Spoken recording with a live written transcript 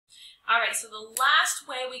All right, so the last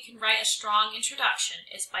way we can write a strong introduction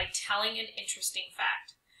is by telling an interesting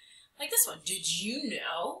fact. Like this one. Did you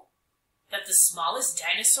know that the smallest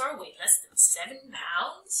dinosaur weighed less than 7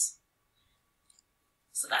 pounds?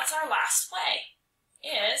 So that's our last way,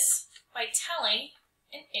 is by telling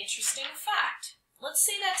an interesting fact. Let's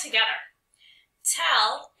say that together.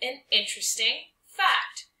 Tell an interesting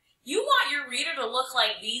fact. You want your reader to look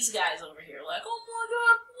like these guys over here, like, oh my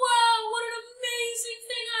God, wow, what an amazing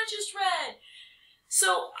thing I just read.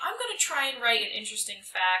 So I'm going to try and write an interesting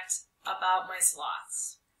fact about my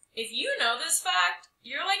sloths. If you know this fact,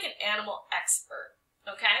 you're like an animal expert,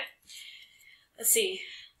 okay? Let's see.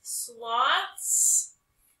 Sloths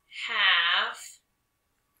have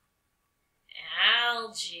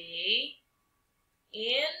algae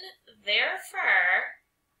in their fur,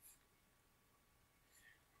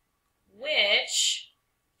 which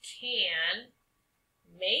can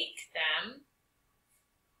make them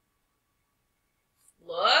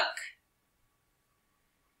look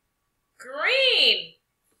green.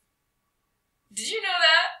 Did you know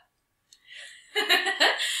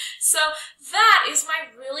that? So that is my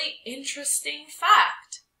really interesting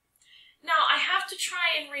fact. Now I have to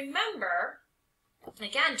try and remember,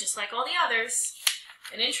 again, just like all the others,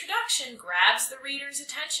 an introduction grabs the reader's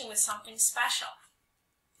attention with something special.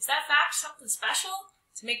 Is that fact something special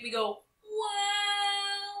to make me go,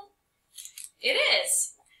 wow? It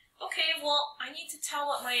is. Okay, well, I need to tell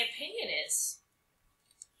what my opinion is.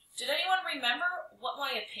 Did anyone remember what my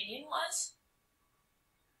opinion was?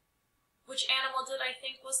 Which animal did I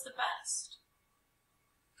think was the best?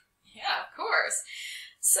 Yeah, of course.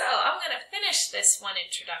 So I'm going to finish this one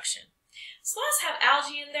introduction. Sloths have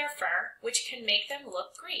algae in their fur, which can make them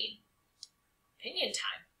look green. Opinion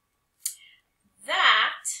time.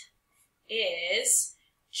 That is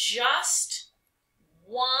just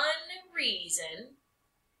one reason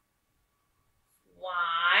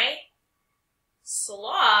why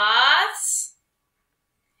sloths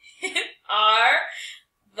are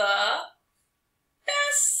the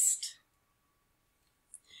best.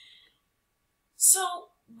 So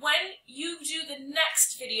when you do the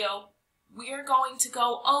next video, we are going to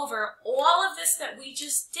go over all of this that we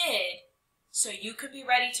just did so you could be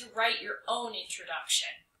ready to write your own introduction.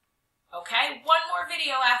 Okay? One more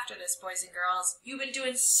video after this, boys and girls. You've been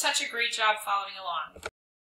doing such a great job following along.